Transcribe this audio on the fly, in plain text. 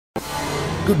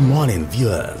Good morning,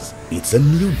 viewers. It's a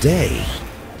new day.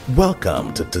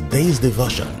 Welcome to today's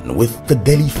devotion with the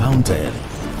Daily Fountain,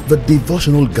 the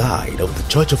devotional guide of the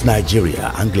Church of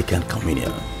Nigeria Anglican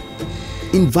Communion.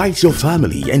 Invite your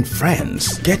family and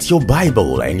friends. Get your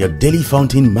Bible and your Daily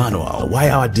Fountain manual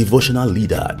while our devotional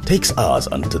leader takes us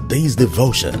on today's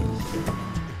devotion.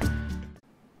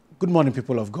 Good morning,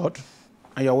 people of God,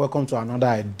 and you're welcome to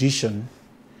another edition,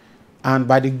 and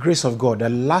by the grace of God, the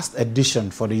last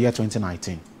edition for the year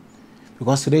 2019,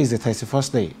 because today is the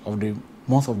 31st day of the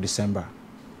month of December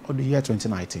of the year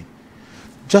 2019.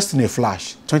 Just in a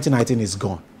flash, 2019 is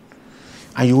gone,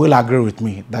 and you will agree with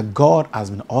me that God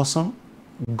has been awesome,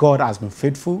 God has been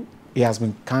faithful, He has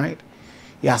been kind,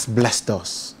 He has blessed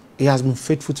us, He has been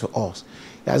faithful to us,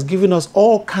 He has given us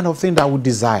all kind of things that we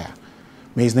desire.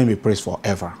 May His name be praised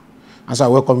forever. And so I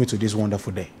welcome you to this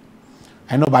wonderful day.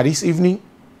 I know by this evening,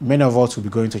 many of us will be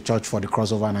going to church for the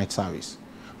crossover night service.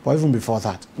 But even before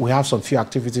that, we have some few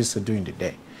activities to do in the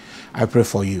day. I pray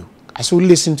for you. As we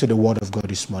listen to the word of God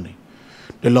this morning,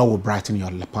 the Lord will brighten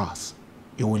your path.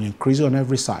 It will increase you on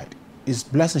every side. His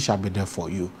blessing shall be there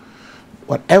for you.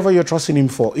 Whatever you're trusting Him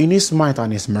for, in His might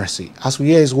and His mercy, as we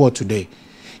hear His word today,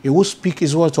 He will speak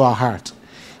His word to our heart,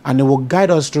 and He will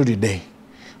guide us through the day.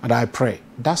 And I pray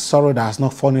that sorrow that has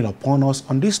not fallen upon us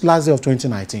on this last day of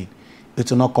 2019,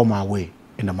 it will not come our way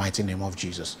in the mighty name of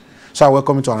Jesus. So I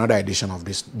welcome you to another edition of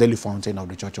this Daily Fountain of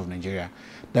the Church of Nigeria,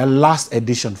 the last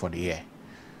edition for the year.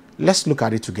 Let's look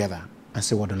at it together and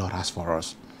see what the Lord has for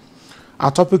us.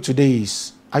 Our topic today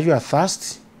is, are you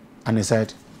athirst? And He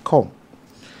said, come.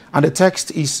 And the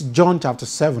text is John chapter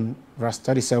 7, verse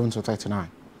 37 to 39.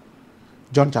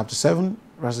 John chapter 7,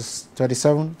 verses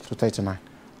 37 to 39.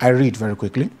 I read very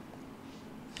quickly.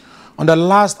 On the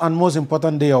last and most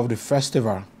important day of the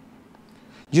festival,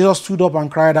 Jesus stood up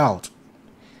and cried out,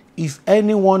 if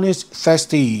anyone is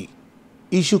thirsty,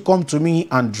 he should come to me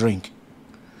and drink.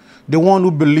 The one who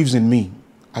believes in me,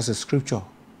 as the scripture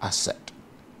has said,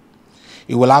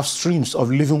 he will have streams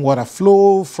of living water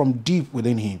flow from deep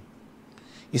within him.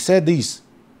 He said this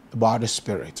about the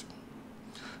Spirit.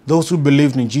 Those who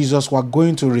believed in Jesus were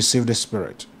going to receive the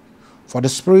Spirit. For the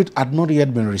Spirit had not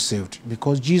yet been received,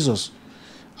 because Jesus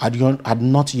had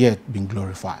not yet been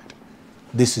glorified.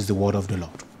 This is the word of the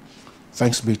Lord.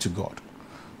 Thanks be to God.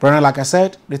 Brethren, like I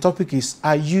said, the topic is,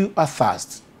 are you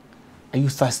athirst? Are you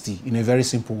thirsty? In a very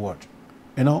simple word.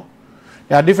 You know,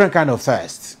 there are different kinds of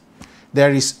thirst.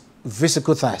 There is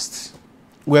physical thirst,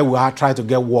 where we are trying to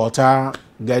get water,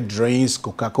 get drinks,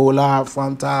 Coca-Cola,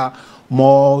 Fanta,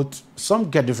 malt. Some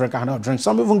get different kinds of drinks.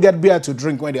 Some even get beer to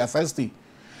drink when they are thirsty.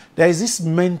 There is this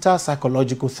mental,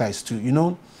 psychological thirst too, you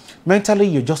know. Mentally,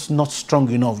 you're just not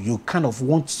strong enough. You kind of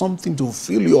want something to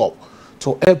fill you up,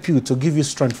 to help you, to give you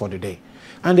strength for the day.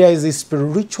 And there is a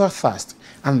spiritual thirst,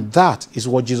 and that is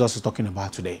what Jesus is talking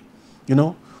about today. You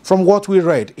know, from what we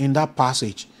read in that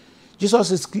passage, Jesus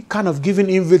is kind of giving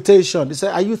invitation. He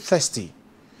said, are you thirsty?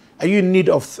 Are you in need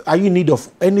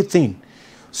of anything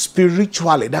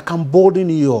spiritually that can burden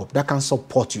you up, that can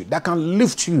support you, that can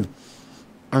lift you?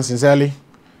 And sincerely,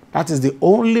 that is the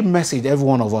only message every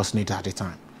one of us needs at the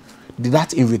time.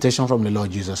 That invitation from the Lord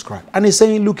Jesus Christ. And He's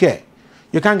saying, look here,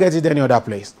 you can't get it any other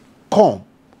place. Come,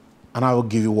 and I will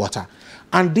give you water.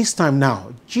 And this time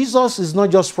now, Jesus is not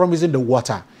just promising the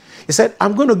water. He said,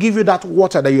 I'm going to give you that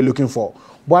water that you're looking for.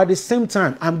 But at the same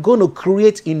time, I'm going to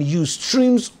create in you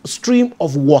stream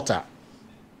of water.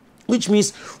 Which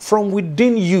means from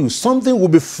within you, something will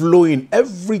be flowing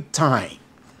every time.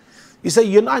 He said,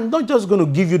 I'm not just going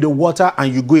to give you the water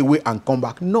and you go away and come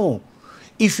back. No.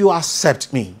 If you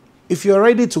accept me, if you're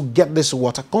ready to get this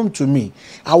water, come to me.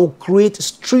 I will create a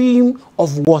stream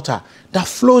of water that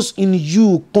flows in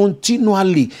you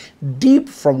continually, deep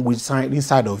from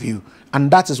inside of you.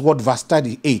 And that is what verse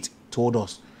 38 told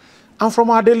us. And from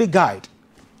our daily guide,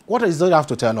 what does it have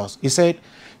to tell us? He said,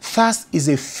 thirst is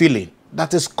a feeling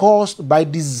that is caused by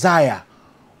desire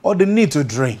or the need to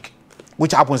drink,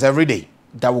 which happens every day,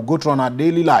 that will go through on our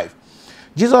daily life.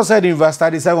 Jesus said in verse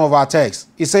 37 of our text,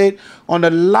 He said, on the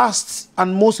last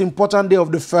and most important day of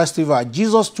the festival,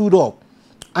 Jesus stood up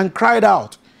and cried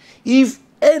out, if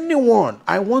anyone,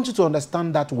 I want you to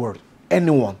understand that word,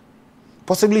 anyone,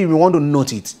 possibly you want to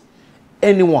note it,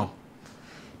 anyone,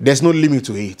 there's no limit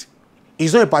to it.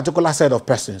 It's not a particular set of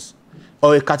persons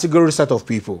or a category set of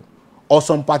people or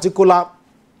some particular,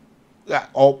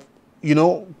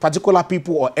 particular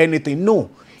people or anything. No,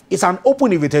 it's an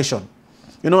open invitation.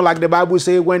 You know, like the Bible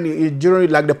says,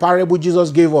 during the parable Jesus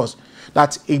gave us,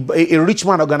 that a rich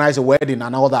man organized a wedding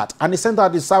and all that. And he sent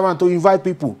out his servant to invite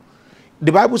people.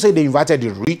 The Bible says they invited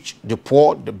the rich, the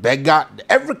poor, the beggar,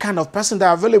 every kind of person that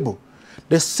are available.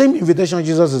 The same invitation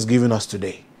Jesus is giving us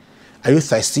today. Are you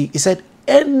thirsty? He said,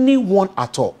 anyone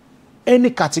at all, any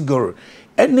category,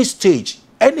 any stage,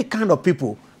 any kind of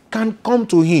people can come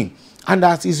to him, and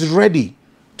that is ready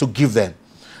to give them.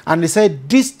 And he said,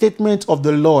 this statement of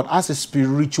the Lord has a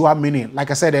spiritual meaning.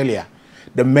 Like I said earlier,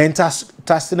 the mental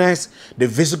thirstiness, the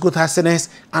physical thirstiness,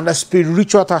 and the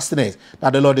spiritual thirstiness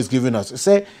that the Lord is giving us. He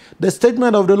said, the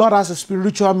statement of the Lord has a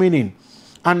spiritual meaning.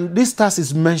 And this thirst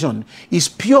is mentioned is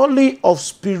purely of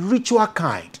spiritual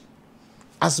kind.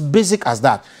 As basic as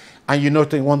that. And you know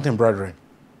one thing, brethren.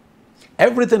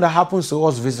 Everything that happens to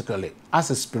us physically has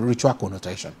a spiritual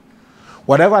connotation.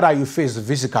 Whatever that you face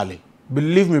physically,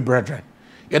 believe me, brethren,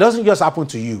 it doesn't just happen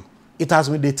to you. It has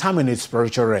been determined in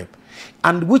spiritual realm.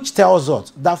 And which tells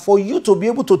us that for you to be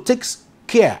able to take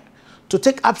care, to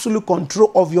take absolute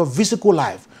control of your physical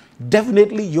life,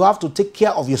 definitely you have to take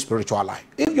care of your spiritual life.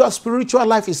 If your spiritual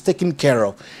life is taken care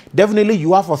of, definitely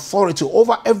you have authority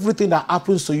over everything that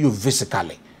happens to you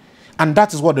physically. And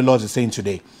that is what the Lord is saying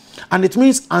today. And it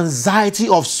means anxiety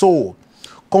of soul,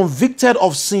 convicted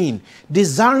of sin,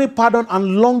 desiring pardon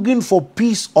and longing for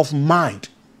peace of mind.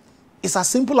 It's as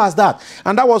simple as that.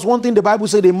 And that was one thing the Bible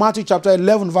said in Matthew chapter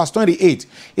 11 verse 28.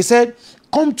 It said,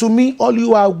 come to me all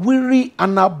you are weary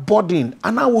and are burdened,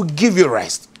 and I will give you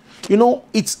rest. You know,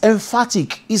 it's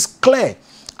emphatic, it's clear.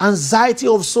 Anxiety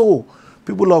of soul.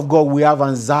 People of God, we have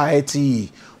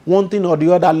anxiety. One thing or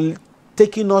the other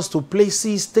taking us to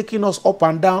places, taking us up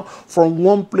and down from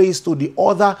one place to the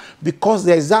other, because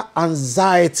there is that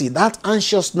anxiety, that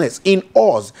anxiousness in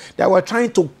us that we're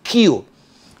trying to kill.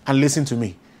 And listen to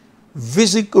me.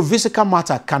 Physical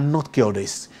matter cannot kill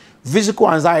this. Physical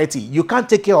anxiety, you can't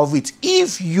take care of it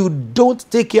if you don't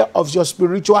take care of your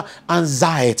spiritual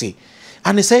anxiety.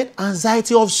 And he said,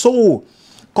 anxiety of soul,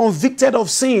 convicted of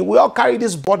sin. We all carry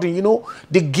this burden, you know,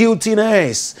 the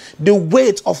guiltiness, the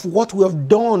weight of what we have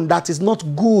done that is not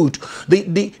good,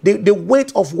 the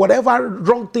weight of whatever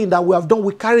wrong thing that we have done.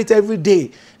 We carry it every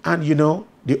day. And you know,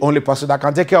 the only person that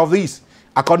can take care of this,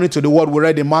 according to the word we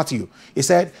read in Matthew, he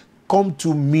said, come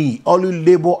to me, all you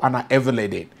labor and are heavy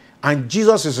laden. And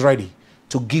Jesus is ready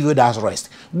to give you that rest,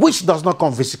 which does not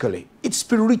come physically. It's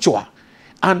spiritual.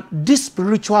 And this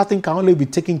spiritual thing can only be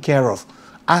taken care of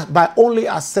by only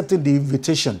accepting the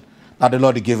invitation that the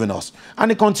Lord is giving us. And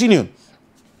he continued.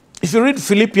 If you read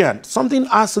Philippians, something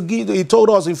has to give, he told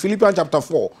us in Philippians chapter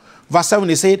 4, verse 7,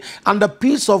 he said, and the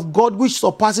peace of God which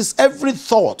surpasses every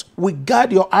thought will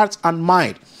guard your heart and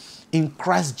mind in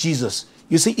Christ Jesus.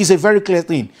 You see, it's a very clear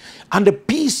thing. And the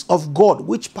peace of God,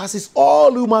 which passes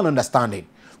all human understanding,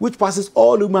 which passes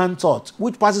all human thought,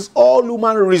 which passes all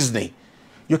human reasoning.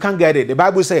 You can't get it. The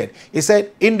Bible said, it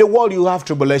said, in the world you have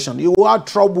tribulation, you will have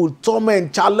trouble,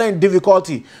 torment, challenge,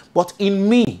 difficulty. But in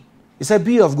me, it said,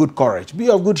 be of good courage, be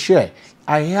of good cheer.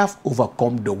 I have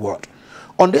overcome the world.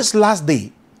 On this last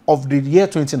day of the year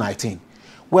 2019,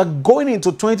 we're going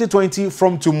into 2020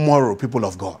 from tomorrow, people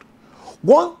of God.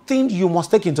 One thing you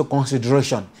must take into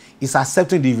consideration is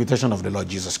accepting the invitation of the Lord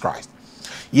Jesus Christ.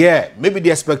 Yeah, maybe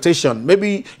the expectation,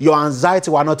 maybe your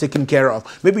anxiety were not taken care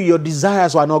of. Maybe your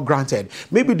desires were not granted.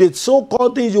 Maybe the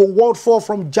so-called things you worked for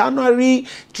from January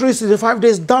 365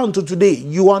 days down to today,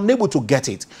 you are unable to get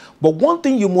it. But one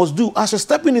thing you must do as you're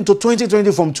stepping into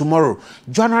 2020 from tomorrow,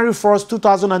 January 1st,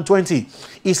 2020,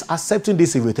 is accepting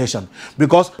this invitation.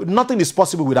 Because nothing is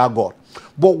possible without God.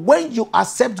 But when you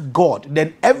accept God,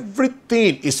 then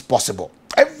everything is possible.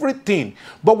 Everything.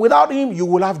 But without him, you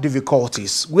will have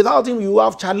difficulties. Without him, you will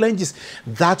have challenges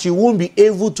that you won't be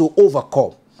able to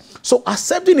overcome. So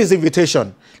accepting his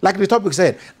invitation, like the topic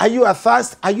said, are you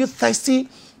athirst? Are you thirsty?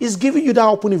 He's giving you that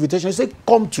open invitation. He said,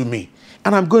 come to me,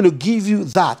 and I'm going to give you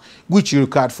that which you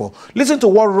required for. Listen to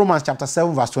what Romans chapter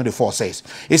 7 verse 24 says.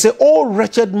 He said, oh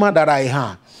wretched man that I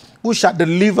am, who shall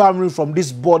deliver me from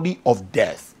this body of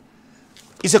death?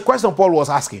 It's a question Paul was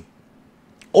asking.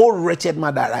 Oh wretched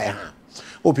man that I am.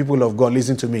 Oh, people of God,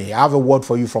 listen to me. I have a word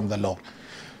for you from the Lord.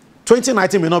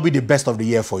 2019 may not be the best of the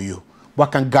year for you, but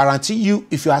I can guarantee you,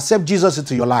 if you accept Jesus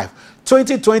into your life,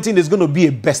 2020 is going to be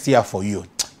a best year for you,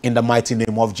 in the mighty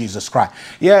name of Jesus Christ.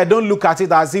 Yeah, don't look at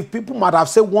it as if people might have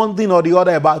said one thing or the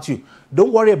other about you.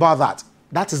 Don't worry about that.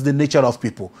 That is the nature of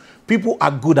people. People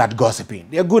are good at gossiping.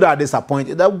 They're good at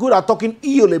disappointing. They're good at talking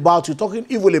ill about you, talking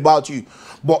evil about you.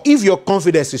 But if your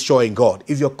confidence is sure in God,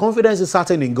 if your confidence is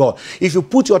certain in God, if you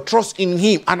put your trust in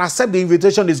him and accept the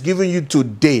invitation he's giving you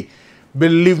today,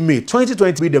 believe me,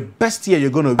 2020 will be the best year you're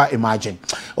going to imagine.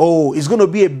 Oh, it's going to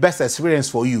be a best experience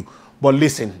for you. But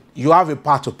listen, you have a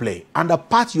part to play. And the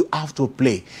part you have to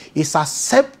play is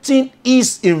accepting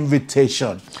his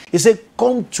invitation. He said,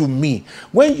 come to me.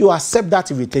 When you accept that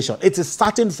invitation, it is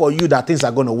certain for you that things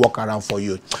are going to work around for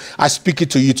you. I speak it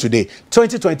to you today.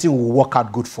 2020 will work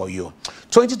out good for you.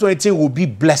 2020 will be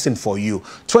blessing for you.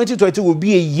 2020 will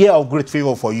be a year of great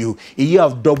favor for you. A year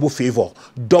of double favor,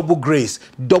 double grace,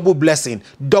 double blessing,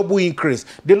 double increase.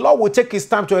 The Lord will take his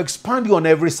time to expand you on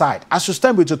every side as you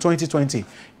step into 2020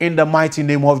 in the mighty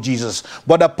name of Jesus.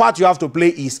 But the part you have to play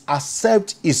is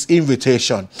accept his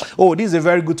invitation. Oh, this is a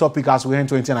very good topic as we end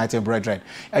 2019, brethren.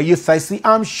 Are you thirsty?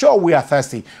 I'm sure we are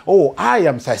thirsty. Oh, I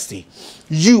am thirsty.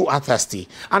 You are thirsty,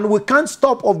 and we can't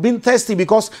stop of being thirsty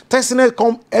because thirstiness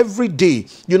comes every day.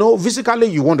 You know, physically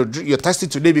you want to drink, you're thirsty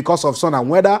today because of sun and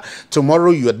weather.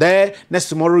 Tomorrow you're there, next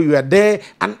tomorrow you are there,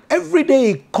 and every day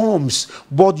it comes.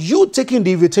 But you taking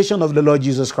the invitation of the Lord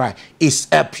Jesus Christ,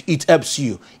 it helps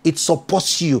you, it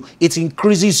supports you, it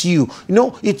increases you. You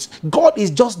know, God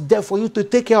is just there for you to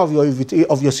take care of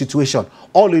your situation.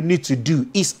 All you need to do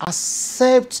is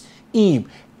accept him.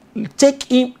 Take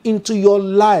him into your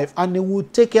life and he will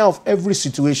take care of every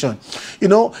situation. You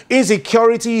know,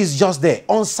 insecurity is just there.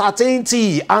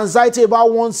 Uncertainty, anxiety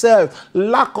about oneself,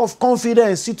 lack of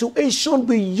confidence, situation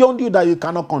beyond you that you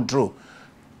cannot control.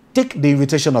 Take the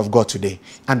invitation of God today,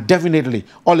 and definitely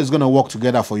all is going to work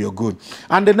together for your good.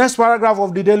 And the next paragraph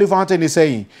of the Daily Fountain is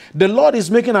saying, the Lord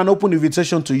is making an open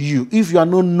invitation to you if you are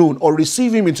not known or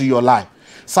receive him into your life.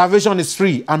 Salvation is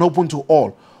free and open to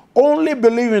all. Only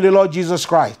believe in the Lord Jesus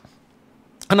Christ.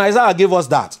 And Isaiah gave us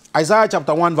that. Isaiah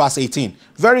chapter 1 verse 18.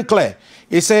 Very clear.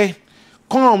 He said,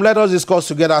 come, let us discuss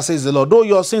together, says the Lord. Though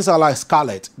your sins are like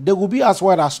scarlet, they will be as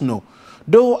white as snow.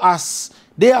 Though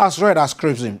they are as red as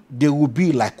crimson, they will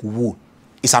be like wool.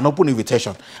 It's an open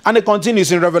invitation. And it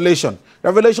continues in Revelation.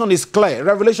 Revelation is clear.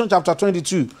 Revelation chapter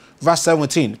 22 verse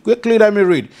 17. Quickly let me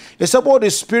read. It said, both the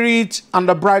Spirit and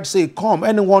the bride say, come.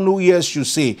 Anyone who hears should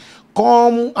say,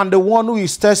 come, and the one who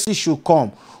is thirsty should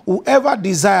come. Whoever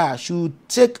desires should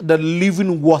take the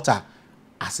living water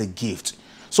as a gift.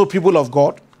 So people of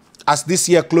God, as this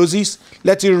year closes,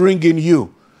 let it ring in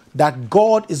you that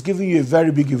God is giving you a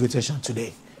very big invitation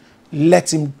today.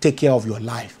 Let him take care of your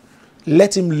life.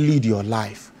 Let him lead your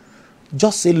life.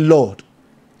 Just say, Lord,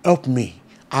 help me.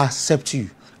 I accept you.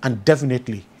 And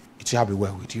definitely it shall be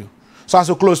well with you. So as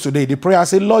we close today, the prayer, I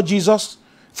say, Lord Jesus,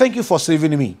 thank you for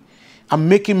saving me and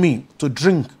making me to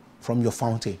drink from your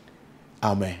fountain.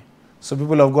 Amen. So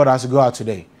people of God, as we go out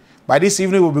today, by this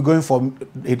evening we'll be going for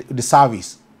the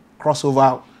service,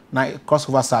 crossover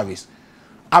service.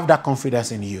 Have that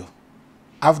confidence in you.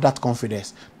 Have that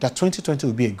confidence that 2020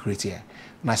 will be a great year.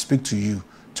 And I speak to you,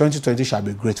 2020 shall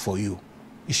be great for you.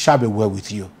 It shall be well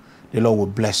with you. The Lord will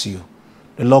bless you.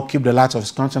 The Lord keep the light of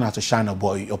his countenance to shine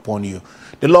upon you.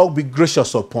 The Lord be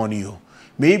gracious upon you.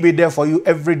 May he be there for you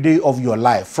every day of your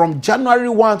life. From January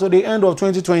 1 to the end of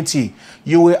 2020,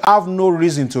 you will have no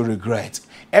reason to regret.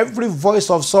 Every voice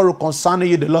of sorrow concerning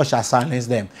you, the Lord shall silence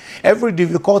them. Every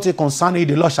difficulty concerning you,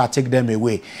 the Lord shall take them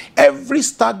away. Every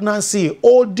stagnancy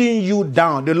holding you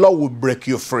down, the Lord will break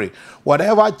you free.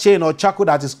 Whatever chain or shackle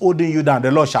that is holding you down,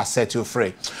 the Lord shall set you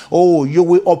free. Oh, you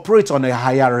will operate on a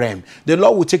higher realm. The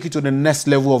Lord will take you to the next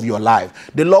level of your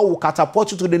life. The Lord will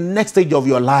catapult you to the next stage of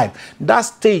your life. That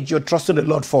stage you're trusting the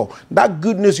Lord for, that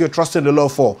good news you're trusting the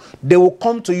Lord for, they will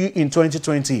come to you in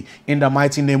 2020 in the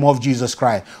mighty name of Jesus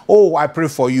Christ. Oh, I pray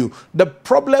for you. The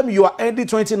problem you are ending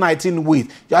 2019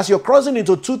 with, as you're crossing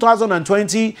into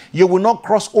 2020, you will not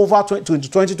cross over to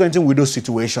 2020 with those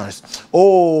situations.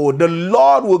 Oh, the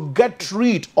Lord will get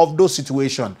rid of those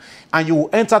situations, and you will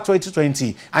enter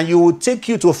 2020 and you will take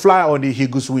you to fly on the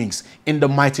eagle's wings in the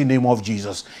mighty name of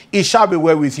Jesus. It shall be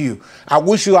well with you. I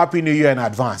wish you happy new year in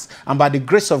advance, and by the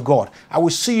grace of God, I will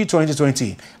see you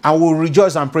 2020 and we'll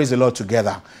rejoice and praise the Lord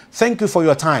together. Thank you for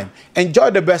your time.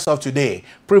 Enjoy the best of today.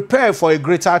 Prepare for a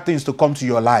greater things to come to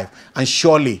your life, and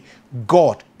surely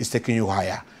God is taking you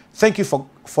higher. Thank you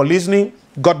for listening.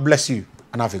 God bless you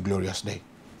and have a glorious day.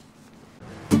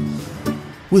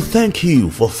 We thank you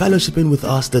for fellowshipping with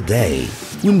us today.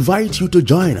 We invite you to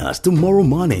join us tomorrow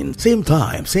morning, same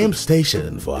time, same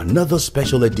station, for another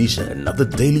special edition of the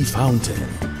Daily Fountain.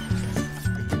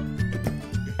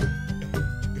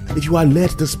 If you are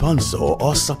led to sponsor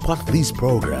or support this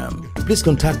program, please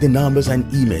contact the numbers and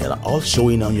email all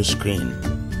showing on your screen.